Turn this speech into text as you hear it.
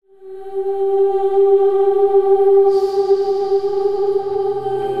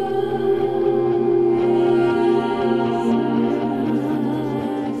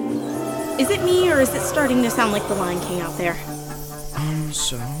sound like the Lion King out there.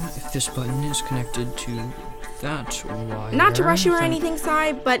 So, if this button is connected to that wire... Not to rush you or anything,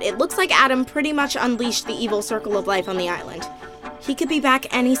 Sai, but it looks like Adam pretty much unleashed the evil circle of life on the island. He could be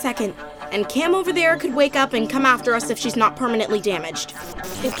back any second, and Cam over there could wake up and come after us if she's not permanently damaged.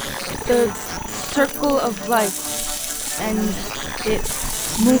 It's the circle of life, and it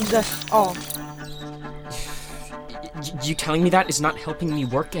moves us all. You telling me that is not helping me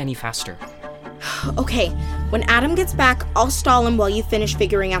work any faster. Okay, when Adam gets back, I'll stall him while you finish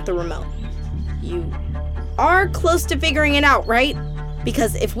figuring out the remote. You are close to figuring it out, right?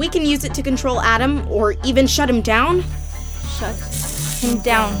 Because if we can use it to control Adam, or even shut him down... Shut him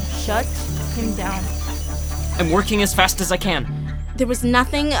down. Shut him down. I'm working as fast as I can. There was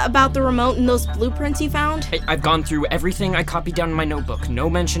nothing about the remote in those blueprints you found? I've gone through everything I copied down in my notebook. No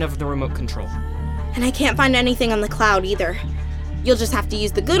mention of the remote control. And I can't find anything on the cloud either. You'll just have to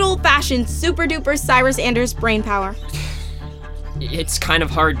use the good old-fashioned super-duper Cyrus Anders brain power. It's kind of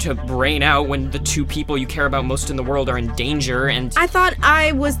hard to brain out when the two people you care about most in the world are in danger and... I thought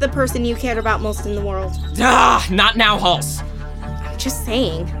I was the person you cared about most in the world. Not now, Halls! I'm just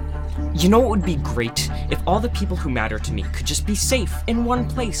saying. You know what would be great? If all the people who matter to me could just be safe in one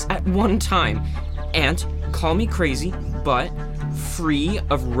place at one time. And, call me crazy, but free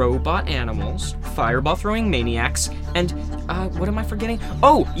of robot animals, fireball-throwing maniacs, and, what am I forgetting?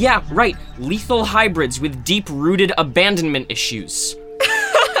 Oh, yeah, right, lethal hybrids with deep-rooted abandonment issues.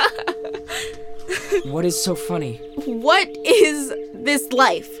 What is so funny? What is this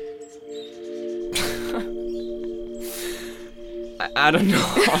life? I don't know,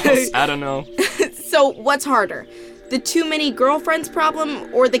 Halls. I don't know. So, what's harder? The too many girlfriends problem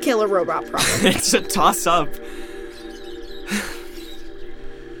or the killer robot problem? It's a toss-up.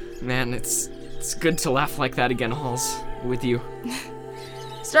 Man, it's good to laugh like that again, Halls, with you.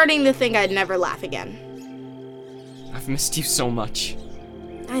 Starting to think I'd never laugh again. I've missed you so much.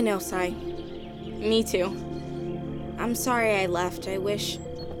 I know, Sai. Me too. I'm sorry I left. I wish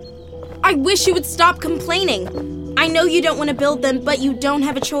you would stop complaining. I know you don't want to build them, but you don't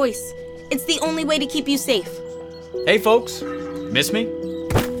have a choice. It's the only way to keep you safe. Hey, folks. Miss me?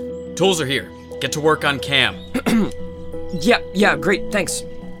 Tools are here. Get to work on Cam. Yeah, great, thanks.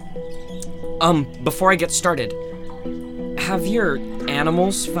 Before I get started, have your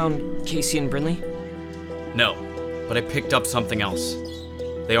animals found Casey and Brinley? No, but I picked up something else.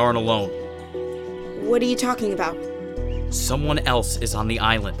 They aren't alone. What are you talking about? Someone else is on the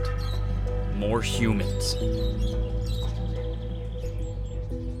island. More humans.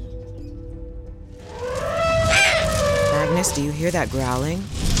 Magnus, do you hear that growling?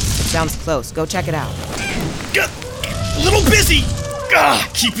 It sounds close. Go check it out. A little busy!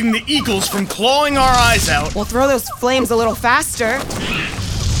 Keeping the eagles from clawing our eyes out. We'll throw those flames a little faster.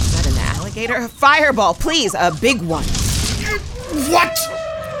 Is that an alligator? A fireball, please, a big one. What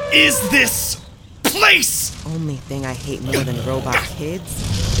is this place? Only thing I hate more than robot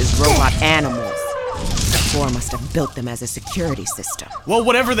kids is robot animals. The Four must have built them as a security system. Well,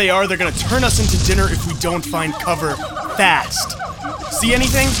 whatever they are, they're gonna turn us into dinner if we don't find cover fast. See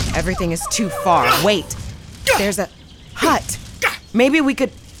anything? Everything is too far. Wait. There's a hut. Maybe we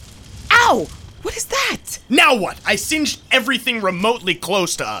could... Ow! What is that? Now what? I singed everything remotely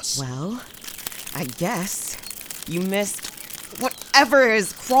close to us. Well, I guess you missed whatever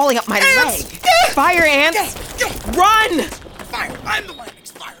is crawling up my leg. Fire ants! Run! Fire! I'm the one that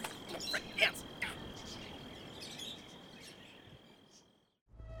makes fire. Ants.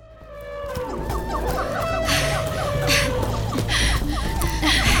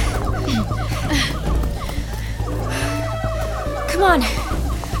 Come on.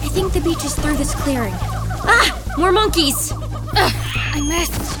 I think the beach is through this clearing. More monkeys! I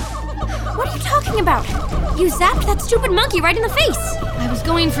missed. What are you talking about? You zapped that stupid monkey right in the face. I was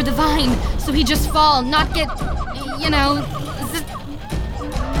going for the vine, so he'd just fall, not get,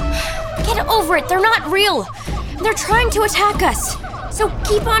 Get over it. They're not real. They're trying to attack us. So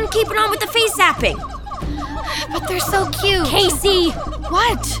keep on keeping on with the face zapping. But they're so cute. Casey!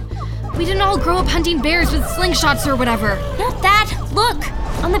 What? We didn't all grow up hunting bears with slingshots or whatever. Not that. Look,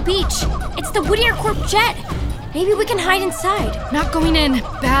 on the beach. It's the Whittier Corp jet. Maybe we can hide inside. Not going in.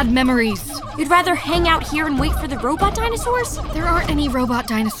 Bad memories. You'd rather hang out here and wait for the robot dinosaurs? There aren't any robot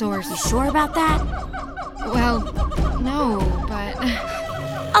dinosaurs. You sure about that? Well, no, but...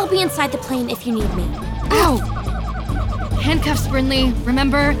 I'll be inside the plane if you need me. Ow! Handcuffs, Brinley.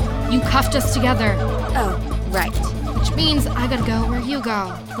 Remember? You cuffed us together. Oh, right. Which means I gotta go where you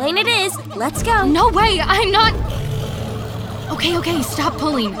go. Plane it is. Let's go. No way! I'm not... Okay, stop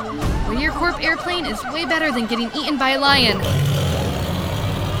pulling. Whittier Corp airplane is way better than getting eaten by a lion.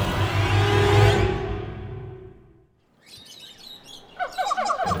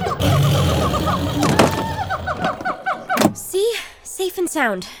 See? Safe and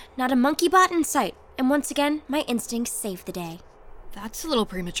sound. Not a monkey bot in sight. And once again, my instincts saved the day. That's a little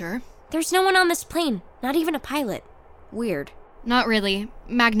premature. There's no one on this plane, not even a pilot. Weird. Not really.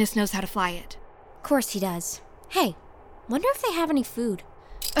 Magnus knows how to fly it. Of course he does. Hey, wonder if they have any food.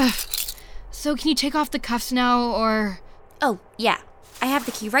 Ugh. So can you take off the cuffs now, or... Oh, yeah. I have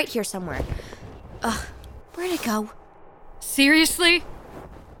the key right here somewhere. Ugh, where'd it go? Seriously?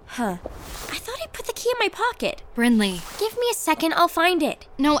 Huh. I thought I put the key in my pocket. Brinley. Give me a second, I'll find it.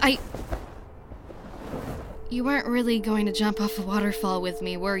 No, You weren't really going to jump off a waterfall with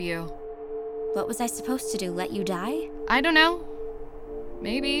me, were you? What was I supposed to do, let you die? I don't know.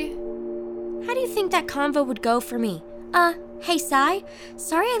 Maybe. How do you think that convo would go for me? Hey, Sai.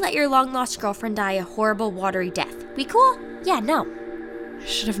 Sorry I let your long-lost girlfriend die a horrible, watery death. We cool? Yeah, no. I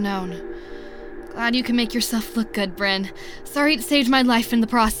should have known. Glad you can make yourself look good, Bryn. Sorry it saved my life in the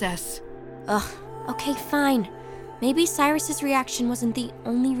process. Ugh, okay, fine. Maybe Cyrus's reaction wasn't the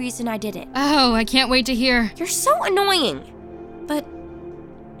only reason I did it. Oh, I can't wait to hear. You're so annoying! But,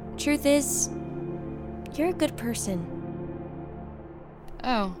 truth is, you're a good person.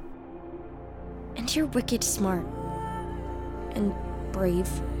 Oh. And you're wicked smart. And brave.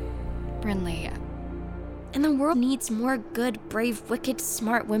 Brinley. And the world needs more good, brave, wicked,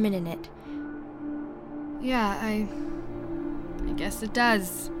 smart women in it. Yeah, I guess it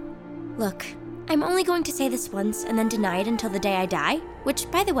does. Look, I'm only going to say this once and then deny it until the day I die, which,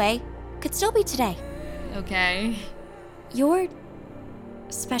 by the way, could still be today. Okay. You're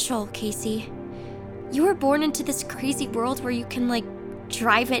special, Casey. You were born into this crazy world where you can,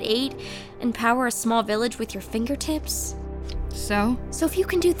 drive at 8 and power a small village with your fingertips. So if you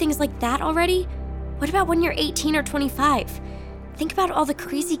can do things like that already, what about when you're 18 or 25? Think about all the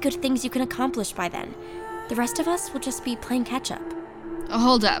crazy good things you can accomplish by then. The rest of us will just be playing catch-up.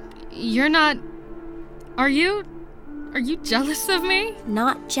 Hold up. You're not... Are you jealous of me?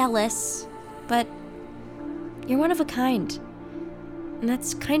 Not jealous, but you're one of a kind. And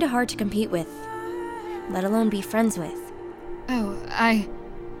that's kind of hard to compete with, let alone be friends with. Oh,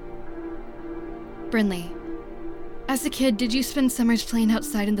 Brinley, as a kid, did you spend summers playing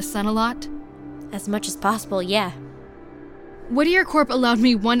outside in the sun a lot? As much as possible, yeah. Whittier Corp allowed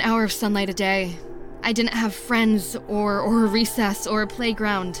me 1 hour of sunlight a day. I didn't have friends or a recess or a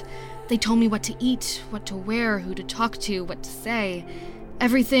playground. They told me what to eat, what to wear, who to talk to, what to say.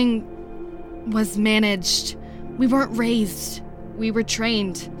 Everything was managed. We weren't raised. We were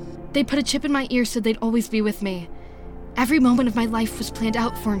trained. They put a chip in my ear so they'd always be with me. Every moment of my life was planned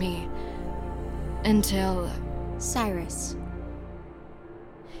out for me. Until... Cyrus.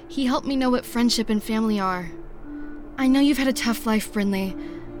 He helped me know what friendship and family are. I know you've had a tough life, Brinley,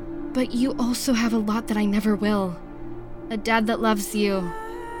 but you also have a lot that I never will. A dad that loves you.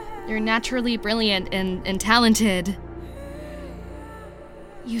 You're naturally brilliant and talented.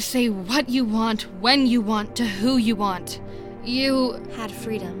 You say what you want, when you want, to who you want. You... Had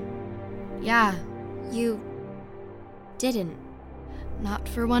freedom. Yeah. You... didn't. Not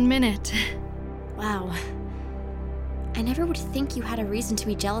for 1 minute. Wow. I never would think you had a reason to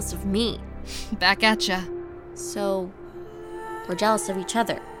be jealous of me. Back at ya. So, we're jealous of each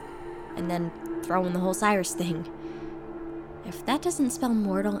other. And then throw in the whole Cyrus thing. If that doesn't spell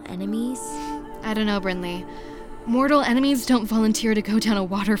mortal enemies... I don't know, Brinley. Mortal enemies don't volunteer to go down a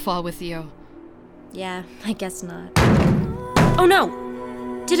waterfall with you. Yeah, I guess not. Oh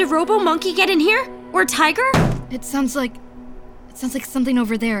no! Did a robo-monkey get in here? Or a tiger? It sounds like something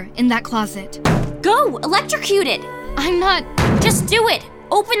over there, in that closet. Go! Electrocute it! I'm not... Just do it!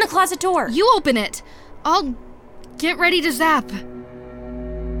 Open the closet door! You open it! I'll get ready to zap.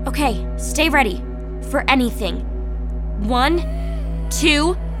 Okay, stay ready. For anything. 1,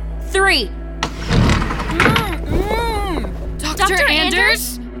 2, 3. Dr.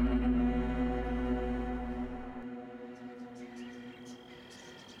 Anders?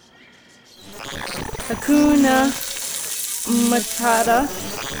 Hakuna Matata.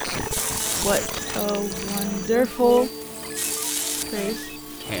 What a wonderful phrase.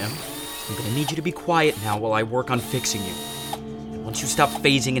 Cam, I'm gonna need you to be quiet now while I work on fixing you. And once you stop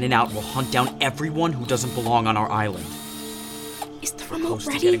phasing in and out, we'll hunt down everyone who doesn't belong on our island. Is the We're remote close to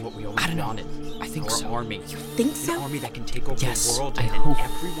ready? getting what we always I don't know. wanted. I think Our so. army. Think so? An army that can take over Yes, the world, I and hope.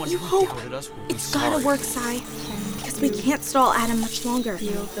 everyone You who hope. doubted us will be It's sorry. gotta work, Sai. Because we can't stall Adam much longer.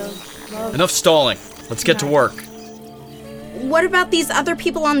 Feel the love. Enough stalling. Let's get to work. What about these other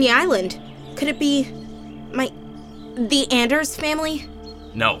people on the island? Could it be the Anders family?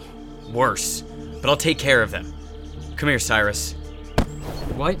 No, worse. But I'll take care of them. Come here, Cyrus.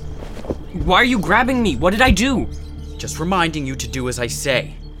 What? Why are you grabbing me? What did I do? Just reminding you to do as I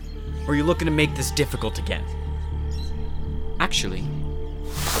say. Or are you looking to make this difficult again? Actually,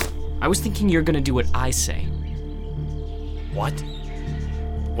 I was thinking you're gonna do what I say. What?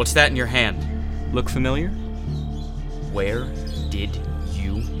 What's that in your hand? Look familiar? Where did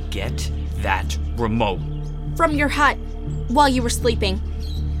you get that remote? From your hut, while you were sleeping.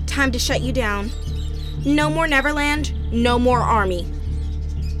 Time to shut you down. No more Neverland, no more army.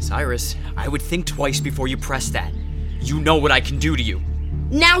 Cyrus, I would think twice before you press that. You know what I can do to you.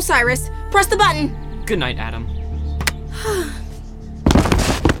 Now, Cyrus, press the button. Good night, Adam.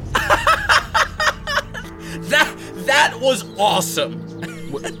 That was awesome.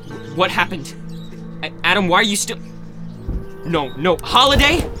 What happened? Adam, why are you still... No,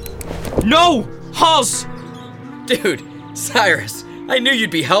 Holiday? No! Halls! Dude, Cyrus, I knew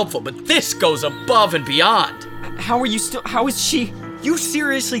you'd be helpful, but this goes above and beyond. How is she... You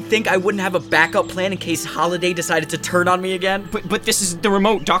seriously think I wouldn't have a backup plan in case Holiday decided to turn on me again? But this is the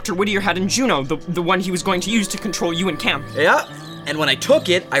remote Dr. Whittier had in Juno, the one he was going to use to control you and Cam. Yeah, and when I took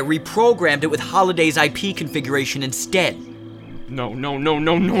it, I reprogrammed it with Holiday's IP configuration instead. No.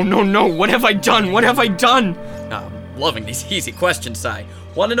 What have I done? I'm loving these easy questions, Cy.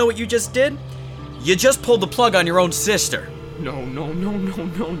 Want to know what you just did? You just pulled the plug on your own sister. No.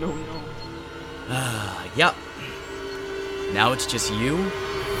 Yep. Now it's just you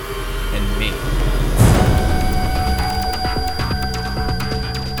and me.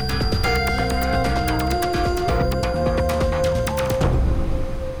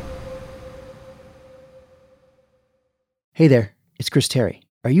 Hey there, it's Chris Terry.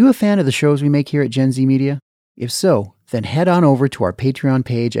 Are you a fan of the shows we make here at Gen Z Media? If so, then head on over to our Patreon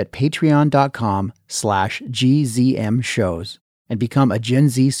page at patreon.com/GZMshows and become a Gen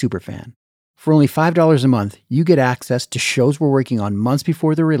Z superfan. For only $5 a month, you get access to shows we're working on months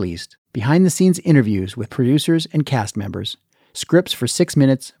before they're released, behind-the-scenes interviews with producers and cast members, scripts for 6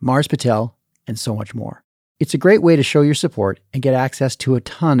 Minutes, Mars Patel, and so much more. It's a great way to show your support and get access to a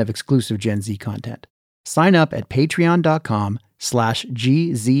ton of exclusive Gen Z content. Sign up at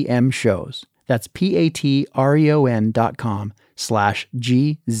patreon.com/GZMshows. That's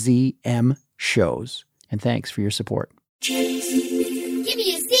patreon.com/GZMshows. And thanks for your support. Give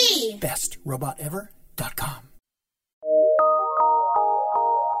me a Z! BestRobotEver.com.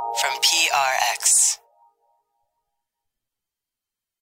 From PRX.